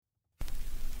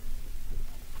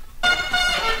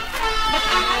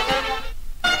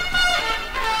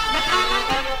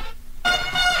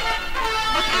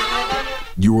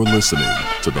You are listening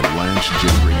to the Lance J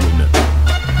Radio Network.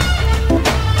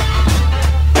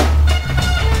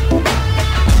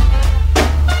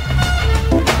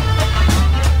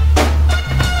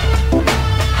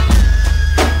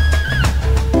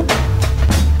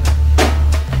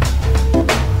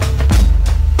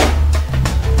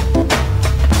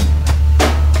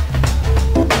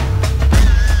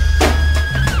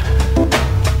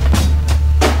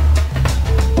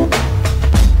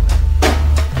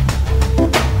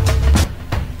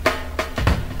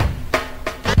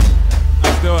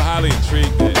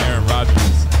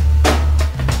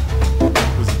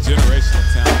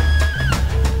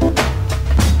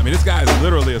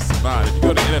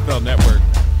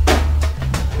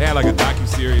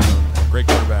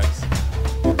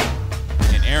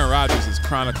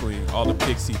 All the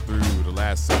picks he threw the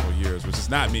last several years, which is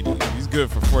not many. He's good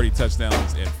for 40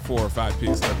 touchdowns and 4 or 5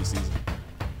 picks every season.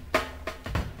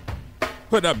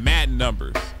 Putting up Madden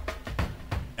numbers.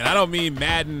 And I don't mean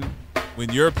Madden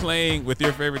when you're playing with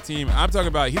your favorite team. I'm talking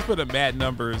about he's putting up Madden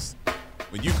numbers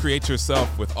when you create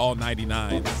yourself with all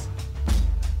 99s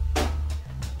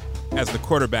as the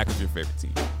quarterback of your favorite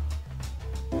team.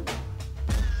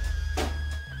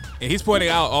 And he's pointing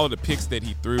out all of the picks that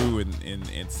he threw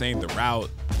and saying the route.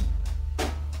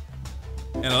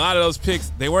 And a lot of those picks,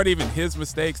 they weren't even his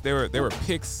mistakes. They were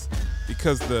picks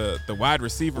because the wide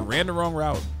receiver ran the wrong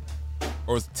route,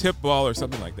 or it was a tip ball or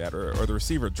something like that, or the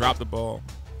receiver dropped the ball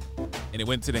and it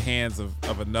went to the hands of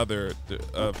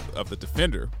the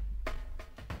defender.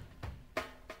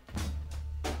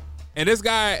 And this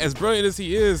guy, as brilliant as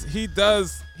he is, he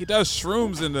does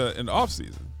shrooms in the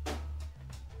offseason.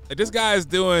 Like, this guy is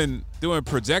doing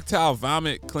projectile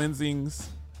vomit cleansings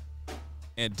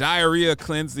and diarrhea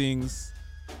cleansings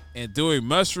and doing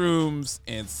mushrooms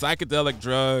and psychedelic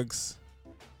drugs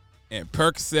and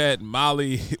Percocet,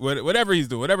 Molly, whatever he's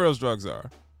doing, whatever those drugs are.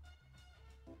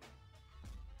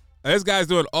 And this guy's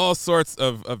doing all sorts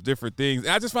of different things.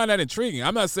 And I just find that intriguing.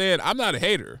 I'm not a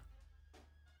hater.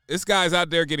 This guy's out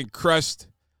there getting crushed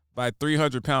by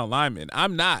 300-pound linemen.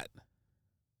 I'm not.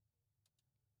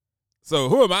 So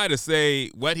who am I to say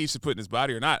what he should put in his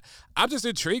body or not? I'm just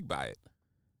intrigued by it.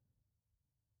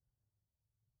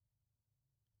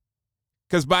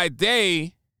 Because by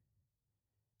day,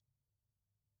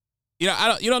 you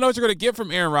don't know what you're going to get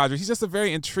from Aaron Rodgers. He's just a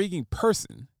very intriguing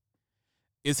person.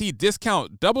 Is he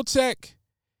discount double check?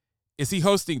 Is he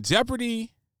hosting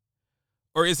Jeopardy?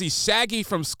 Or is he Shaggy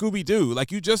from Scooby-Doo?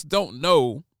 Like, you just don't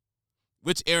know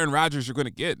which Aaron Rodgers you're going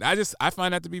to get. I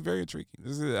find that to be very intriguing.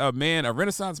 This is a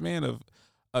Renaissance man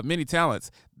of many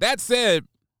talents. That said,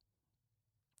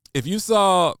 if you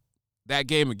saw that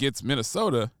game against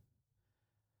Minnesota,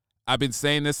 I've been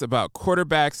saying this about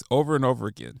quarterbacks over and over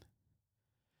again.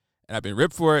 And I've been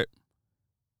ripped for it.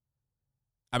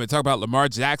 I've been talking about Lamar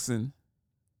Jackson.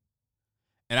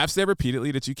 And I've said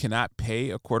repeatedly that you cannot pay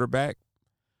a quarterback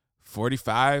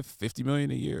 $45, $50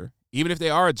 million a year, even if they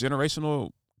are a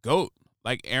generational GOAT.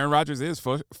 Like Aaron Rodgers is,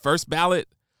 first ballot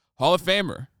Hall of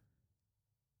Famer.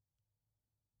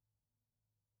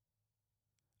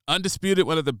 Undisputed,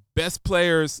 one of the best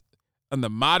players in the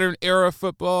modern era of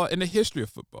football, in the history of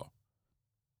football.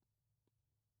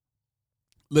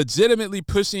 Legitimately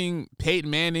pushing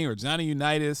Peyton Manning or Johnny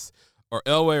Unitas or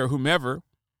Elway or whomever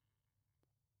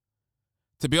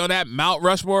to be on that Mount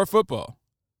Rushmore of football.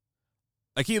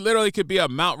 Like, he literally could be a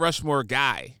Mount Rushmore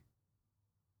guy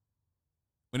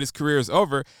when his career is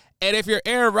over. And if you're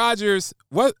Aaron Rodgers,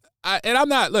 I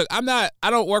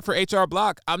don't work for HR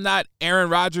Block. I'm not Aaron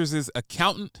Rodgers'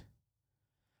 accountant.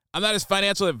 I'm not his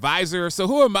financial advisor. So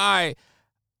who am I?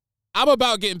 I'm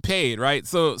about getting paid, right?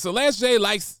 So Lance J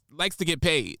likes to get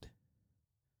paid.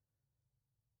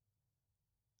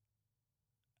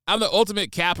 I'm the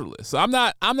ultimate capitalist. So I'm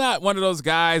not one of those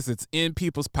guys that's in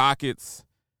people's pockets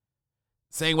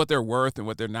saying what they're worth and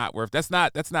what they're not worth. That's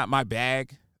not my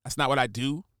bag. That's not what I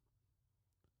do.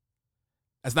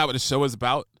 That's not what the show is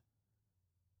about.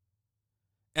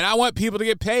 And I want people to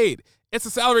get paid. It's a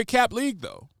salary cap league,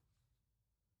 though.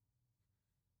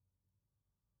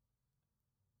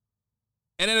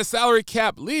 And in a salary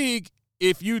cap league,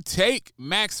 if you take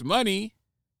max money,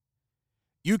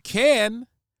 you can.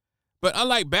 But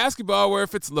unlike basketball, where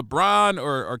if it's LeBron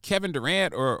or Kevin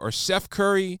Durant or Steph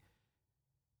Curry,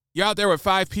 you're out there with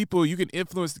 5 people, you can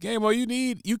influence the game. Well, you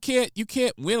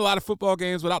can't win a lot of football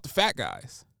games without the fat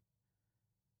guys.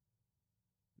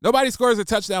 Nobody scores a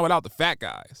touchdown without the fat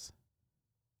guys.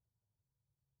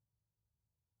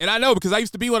 And I know because I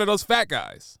used to be one of those fat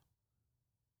guys.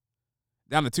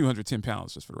 Down to 210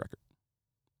 pounds, just for the record.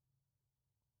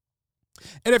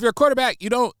 And if you're a quarterback, you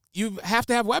have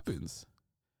to have weapons.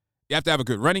 You have to have a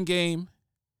good running game.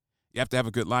 You have to have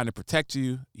a good line to protect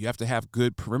you. You have to have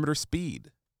good perimeter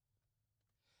speed.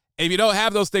 And if you don't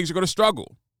have those things, you're going to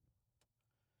struggle.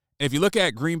 And if you look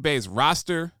at Green Bay's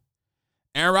roster,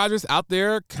 Aaron Rodgers out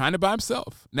there kind of by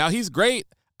himself. Now, he's great.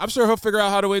 I'm sure he'll figure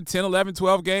out how to win 10, 11,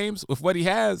 12 games with what he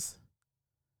has.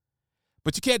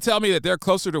 But you can't tell me that they're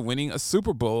closer to winning a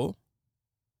Super Bowl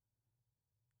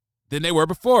than they were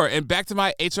before. And back to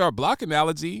my HR Block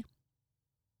analogy,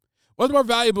 what's more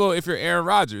valuable if you're Aaron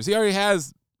Rodgers? He already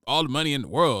has all the money in the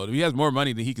world. He has more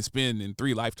money than he can spend in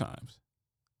 3 lifetimes.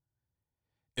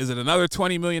 Is it another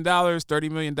 $20 million,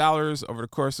 $30 million over the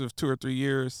course of 2 or 3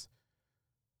 years?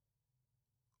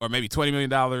 Or maybe $20 million,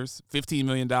 $15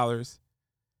 million,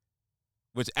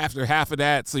 which after half of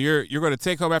that, so you're going to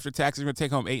take home after taxes, you're going to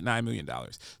take home $8, $9 million.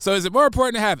 So is it more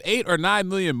important to have $8 or $9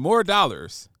 million more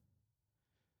dollars?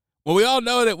 Well, we all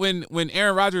know that when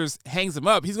Aaron Rodgers hangs him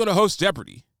up, he's going to host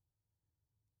Jeopardy.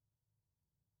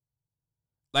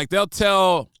 Like they'll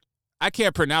tell, I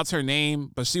can't pronounce her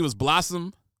name, but she was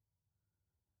Blossom.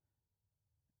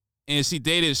 And she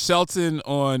dated Shelton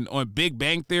on Big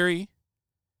Bang Theory.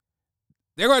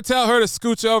 They're going to tell her to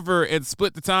scooch over and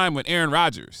split the time with Aaron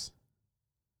Rodgers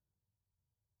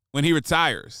when he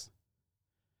retires.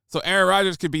 So Aaron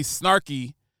Rodgers could be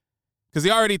snarky because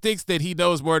he already thinks that he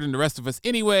knows more than the rest of us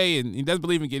anyway, and he doesn't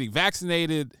believe in getting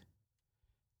vaccinated.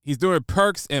 He's doing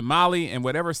perks and Molly and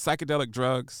whatever psychedelic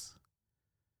drugs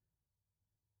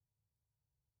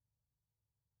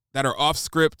that are off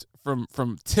script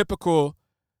from typical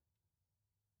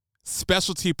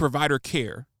specialty provider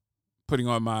care, putting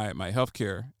on my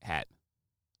healthcare hat.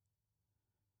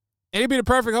 And he'd be the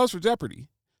perfect host for Jeopardy.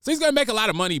 So he's going to make a lot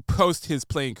of money post his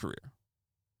playing career.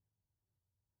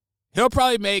 He'll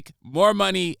probably make more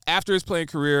money after his playing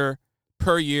career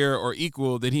per year or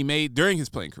equal than he made during his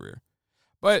playing career.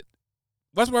 But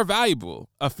what's more valuable,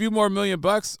 a few more $1 million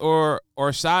or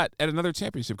a shot at another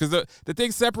championship? Because the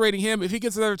thing separating him, if he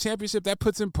gets another championship, that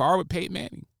puts him par with Peyton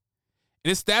Manning. And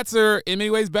his stats are in many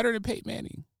ways better than Peyton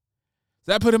Manning.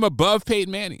 So that put him above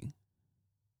Peyton Manning.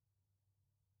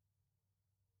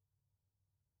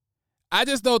 I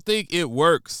just don't think it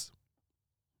works.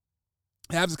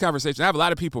 I have this conversation. I have a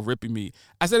lot of people ripping me.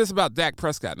 I said this about Dak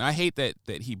Prescott, and I hate that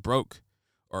he broke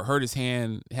or hurt his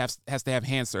hand, has to have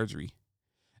hand surgery.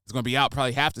 It's going to be out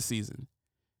probably half the season.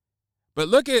 But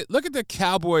look at the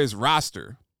Cowboys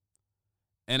roster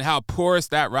and how porous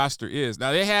that roster is.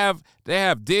 Now they have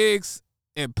Diggs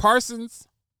and Parsons,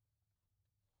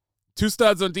 2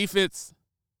 studs on defense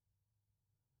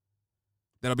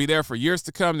that'll be there for years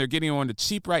to come. They're getting on the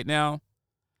cheap right now.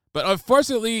 But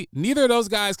unfortunately, neither of those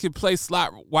guys can play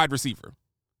slot wide receiver.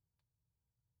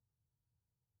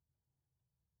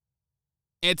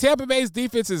 And Tampa Bay's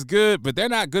defense is good, but they're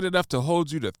not good enough to hold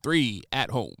you to 3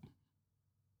 at home.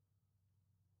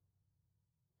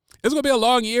 It's going to be a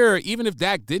long year, even if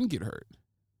Dak didn't get hurt.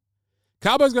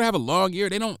 Cowboys going to have a long year.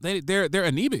 They're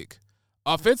anemic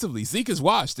offensively. Zeke is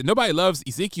washed, and nobody loves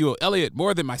Ezekiel Elliott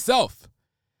more than myself,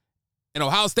 an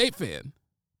Ohio State fan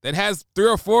that has 3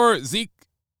 or 4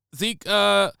 Zeke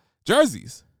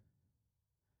jerseys.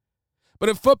 But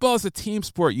in football, it's a team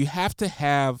sport. You have to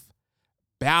have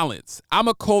balance. I'm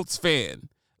a Colts fan.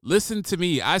 Listen to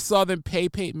me. I saw them pay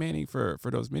Peyton Manning for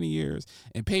those many years,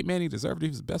 and Peyton Manning deserved it. He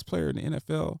was the best player in the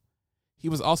NFL. He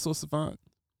was also a savant.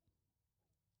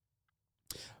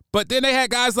 But then they had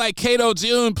guys like Cato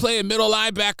June playing middle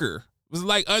linebacker. It was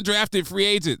like undrafted free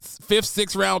agents, 5th,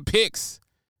 6th round picks.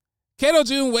 Cato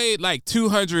June weighed like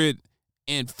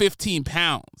 215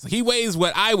 pounds. He weighs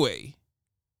what I weigh.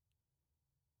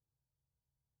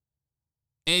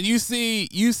 And you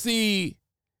see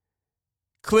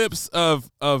clips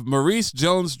of Maurice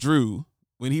Jones-Drew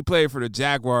when he played for the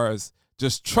Jaguars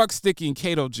just truck sticking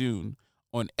Cato June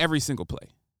on every single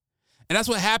play. And that's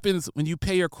what happens when you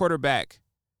pay your quarterback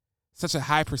such a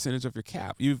high percentage of your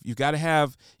cap. You got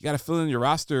to fill in your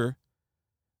roster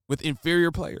with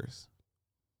inferior players.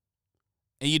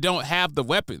 And you don't have the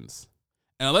weapons.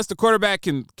 And unless the quarterback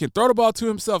can throw the ball to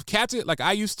himself, catch it like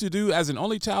I used to do as an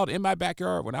only child in my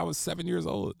backyard when I was 7 years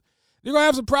old, you're going to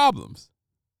have some problems.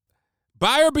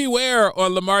 Buyer beware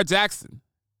on Lamar Jackson.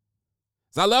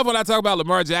 So I love when I talk about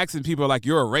Lamar Jackson, people are like,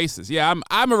 you're a racist. Yeah,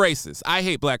 I'm a racist. I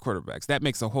hate black quarterbacks. That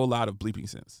makes a whole lot of bleeping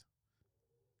sense.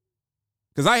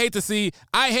 Because I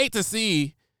hate to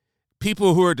see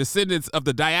people who are descendants of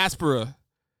the diaspora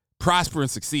prosper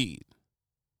and succeed.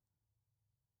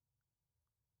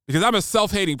 Because I'm a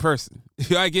self-hating person.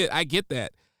 I get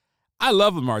that. I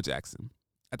love Lamar Jackson.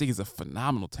 I think he's a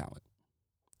phenomenal talent.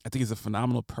 I think he's a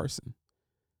phenomenal person.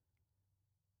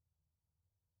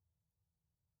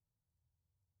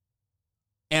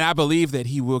 And I believe that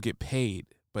he will get paid.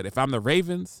 But if I'm the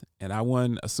Ravens and I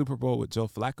won a Super Bowl with Joe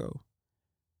Flacco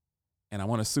and I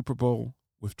won a Super Bowl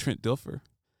with Trent Dilfer,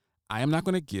 I am not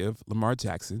going to give Lamar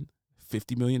Jackson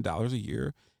 $50 million a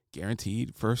year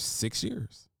guaranteed for 6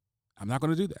 years. I'm not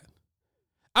going to do that.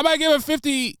 I might give him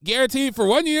 50 guaranteed for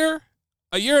 1 year,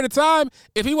 a year at a time.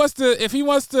 If he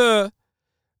wants to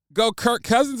go Kirk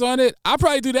Cousins on it, I'll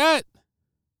probably do that.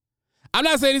 I'm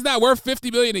not saying he's not worth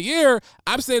 $50 million a year.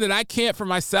 I'm saying that I can't, for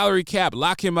my salary cap,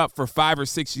 lock him up for 5 or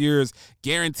 6 years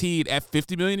guaranteed at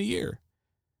 $50 million a year.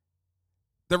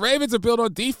 The Ravens are built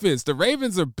on defense. The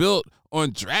Ravens are built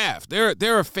on draft.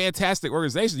 They're a fantastic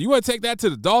organization. You want to take that to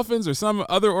the Dolphins or some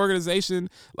other organization,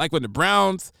 like when the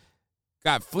Browns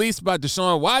got fleeced by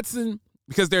Deshaun Watson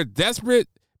because they're desperate,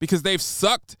 because they've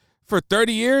sucked for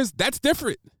 30 years? That's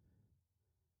different.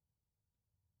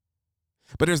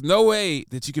 But there's no way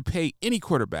that you could pay any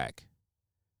quarterback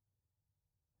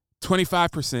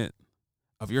 25%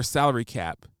 of your salary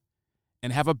cap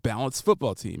and have a balanced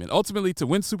football team. And ultimately, to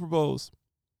win Super Bowls,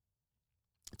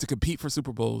 to compete for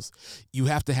Super Bowls, you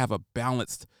have to have a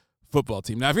balanced football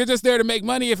team. Now, if you're just there to make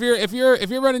money, if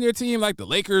you're running your team like the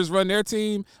Lakers run their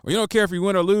team, or you don't care if you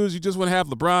win or lose, you just want to have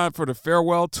LeBron for the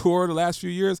farewell tour the last few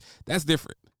years, that's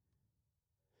different.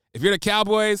 If you're the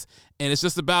Cowboys and it's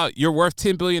just about you're worth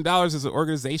 $10 billion as an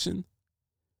organization,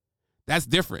 that's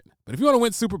different. But if you want to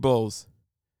win Super Bowls,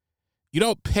 you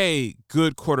don't pay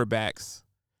good quarterbacks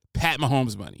Pat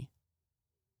Mahomes money.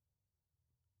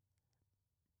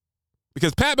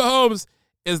 Because Pat Mahomes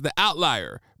is the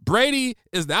outlier. Brady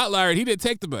is the outlier, and he didn't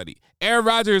take the money. Aaron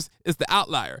Rodgers is the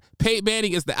outlier. Peyton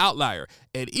Manning is the outlier.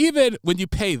 And even when you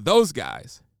pay those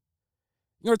guys,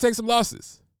 you're going to take some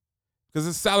losses because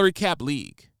it's a salary cap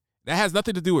league. That has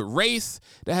nothing to do with race.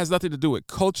 That has nothing to do with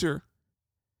culture.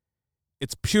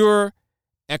 It's pure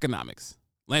economics.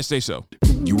 Lance J. Show.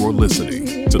 You are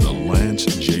listening to the Lance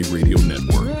J. Radio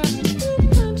Network.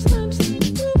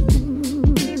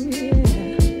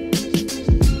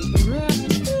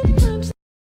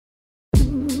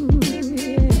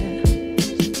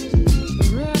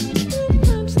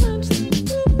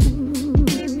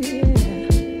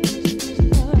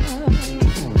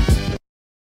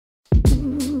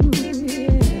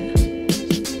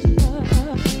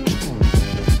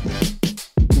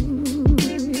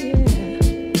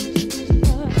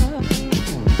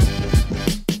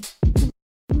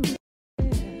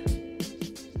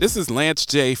 This is Lance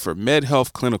J. for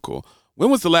MedHealth Clinical.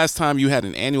 When was the last time you had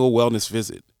an annual wellness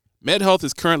visit? MedHealth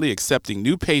is currently accepting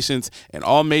new patients and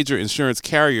all major insurance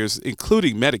carriers,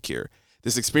 including Medicare.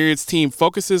 This experienced team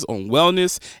focuses on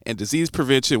wellness and disease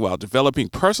prevention while developing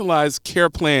personalized care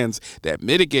plans that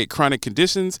mitigate chronic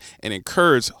conditions and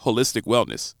encourage holistic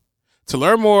wellness. To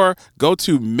learn more, go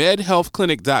to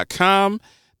medhealthclinic.com.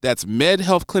 That's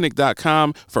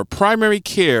medhealthclinic.com for primary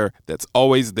care that's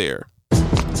always there.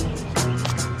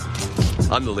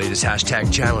 I'm the latest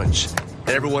hashtag challenge, and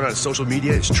everyone on social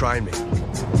media is trying me.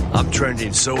 I'm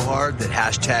trending so hard that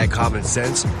hashtag common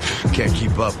sense can't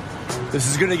keep up. This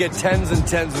is going to get tens and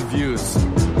tens of views.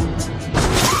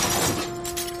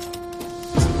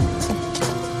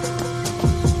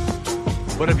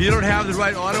 But if you don't have the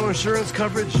right auto insurance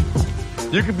coverage,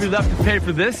 you could be left to pay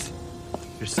for this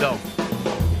yourself.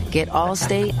 Get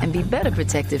Allstate and be better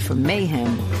protected from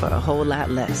mayhem for a whole lot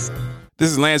less. This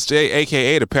is Lance J.,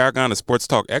 a.k.a. the Paragon of Sports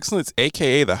Talk Excellence,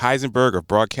 a.k.a. the Heisenberg of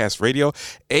Broadcast Radio,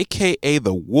 a.k.a.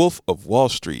 the Wolf of Wall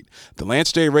Street. The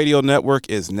Lance J. Radio Network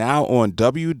is now on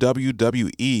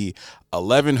WWE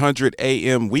 1100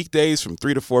 a.m. weekdays from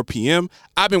 3 to 4 p.m.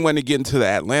 I've been wanting to get into the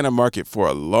Atlanta market for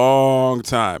a long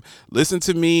time. Listen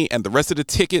to me and the rest of the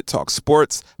ticket talk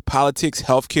sports, politics,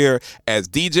 healthcare as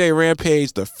DJ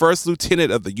Rampage, the first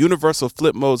lieutenant of the Universal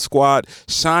Flip Mode Squad,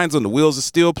 shines on the wheels of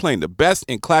steel playing the best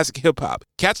in classic hip-hop.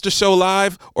 Catch the show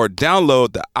live or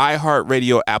download the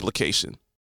iHeartRadio application.